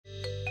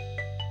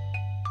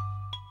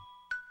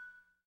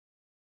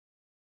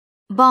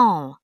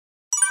ball,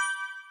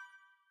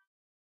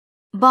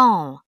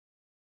 ball,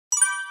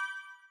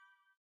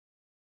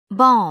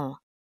 ball,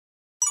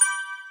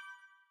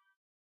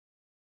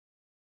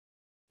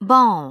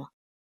 ball,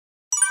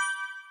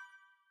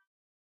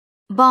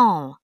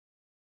 ball,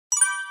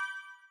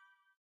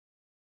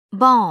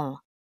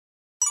 ball,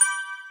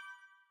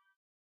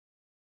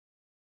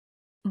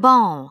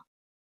 ball,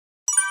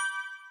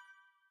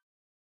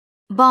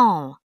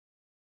 ball,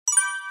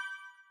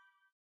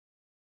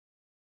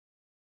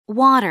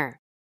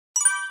 water,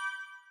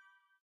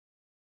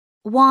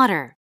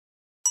 water,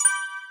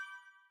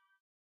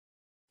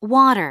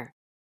 water,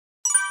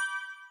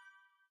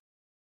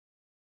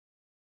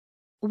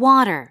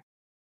 water,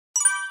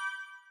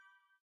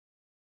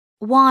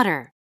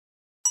 water,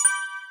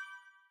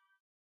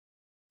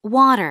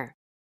 water,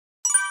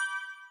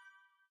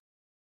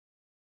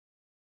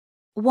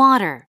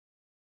 water,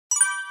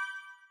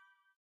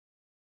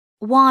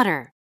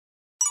 water,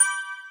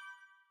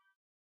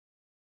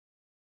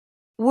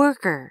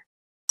 worker,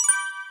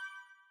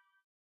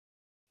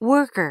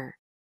 worker,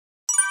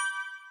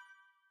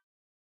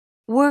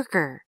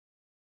 worker,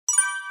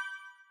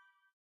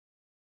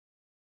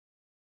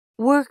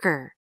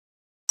 worker,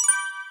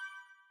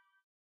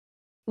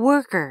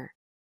 worker,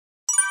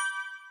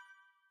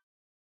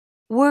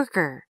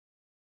 worker,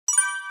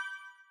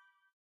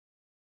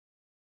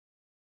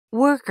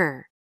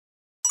 worker,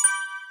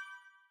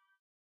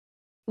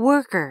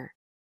 worker,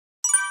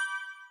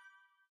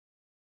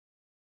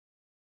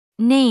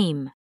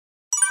 name,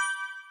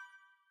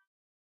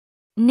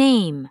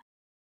 name,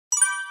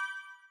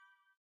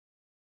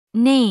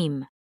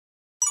 name,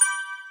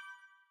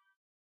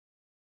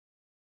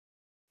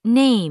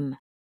 name,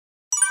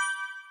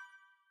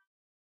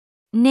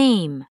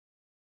 name,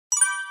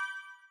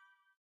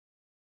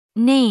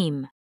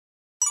 name,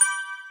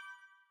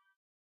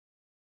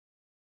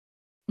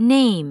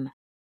 name,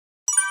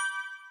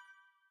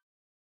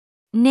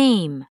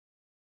 name,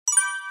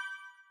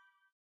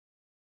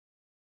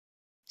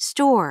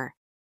 store,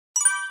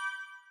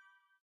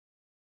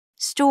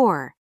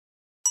 store,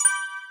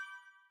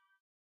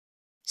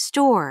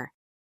 store,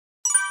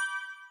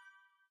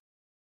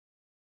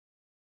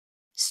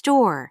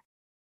 store,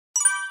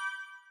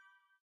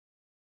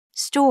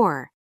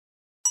 store,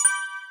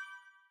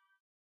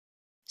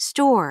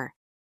 store,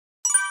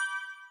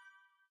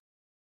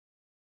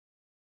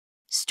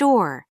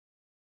 store,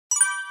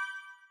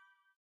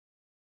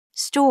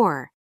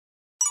 store,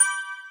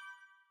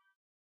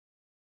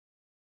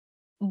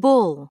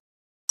 bull,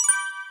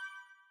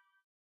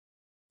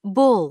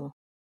 bull,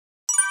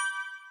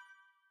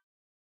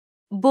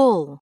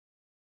 bull,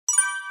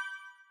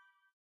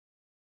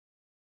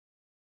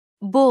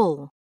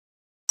 bull,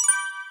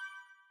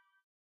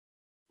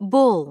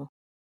 bull,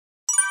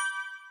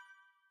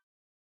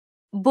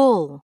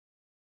 bull,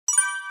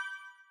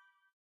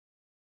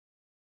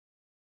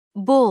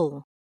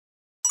 bull,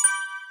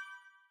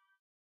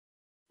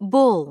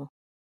 bull,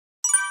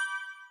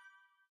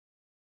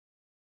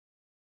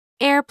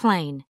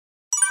 airplane,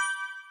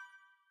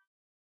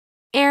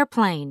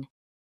 airplane,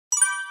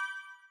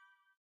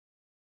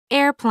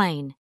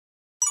 airplane,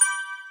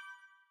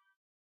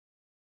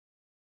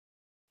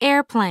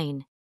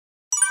 airplane,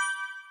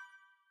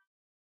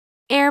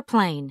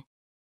 airplane,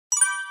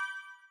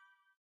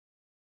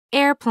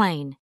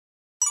 airplane,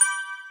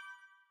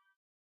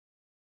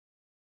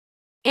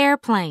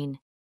 airplane,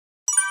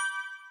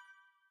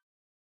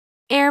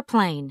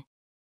 airplane,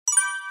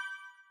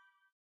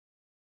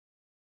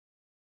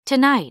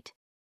 tonight,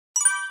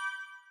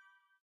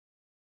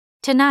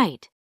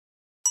 tonight,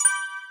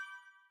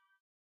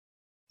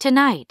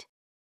 tonight,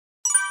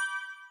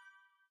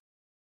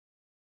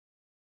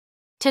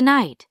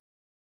 tonight,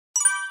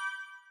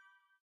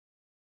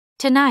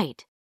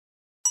 tonight,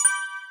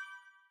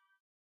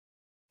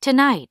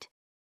 tonight,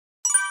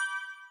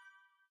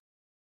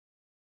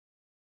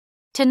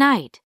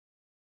 tonight,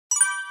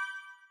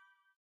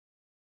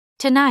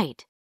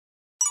 tonight,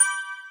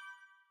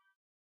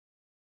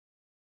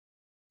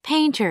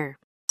 painter,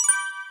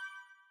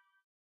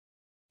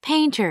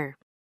 painter,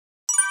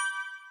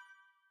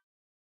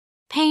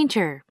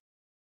 painter,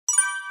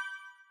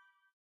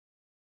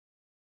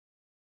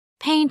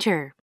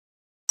 painter,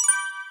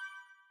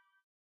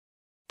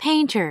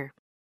 painter,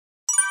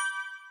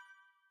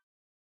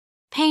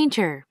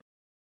 painter,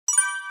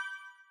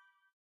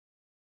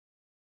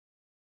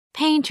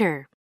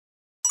 painter,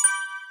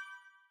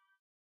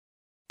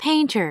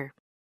 painter,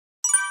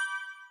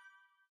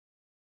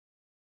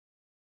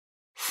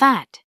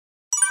 fat,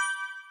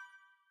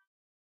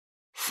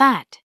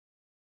 fat,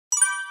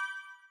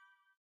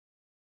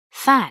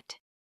 fat,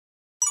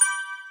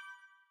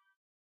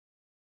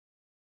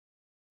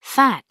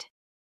 fat,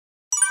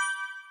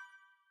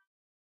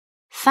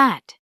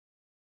 fat,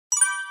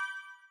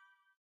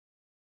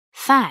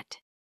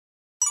 fat,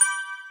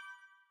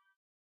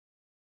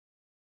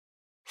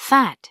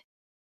 fat,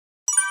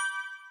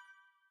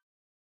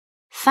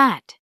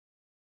 fat,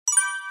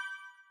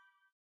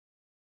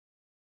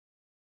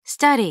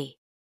 study,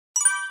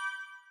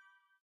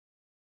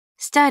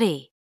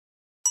 study,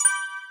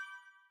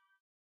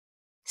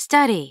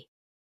 study,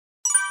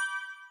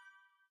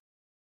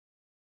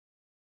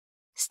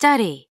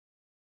 study,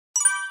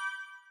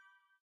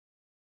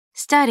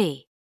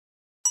 study,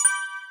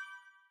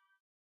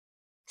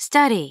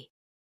 study,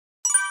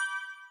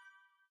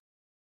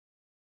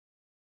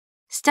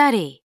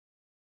 study,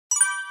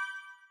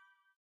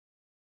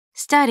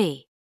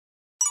 study,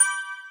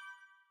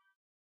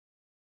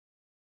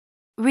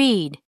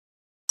 read,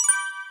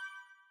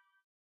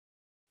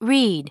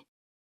 read,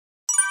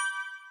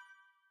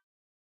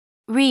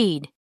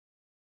 read,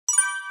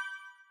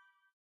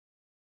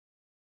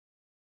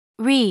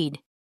 read,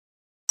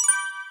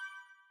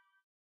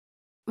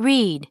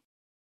 read,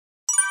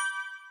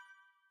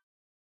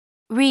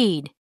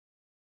 read,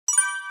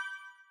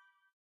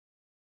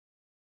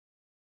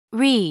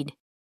 read,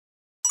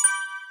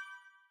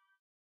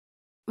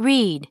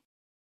 read.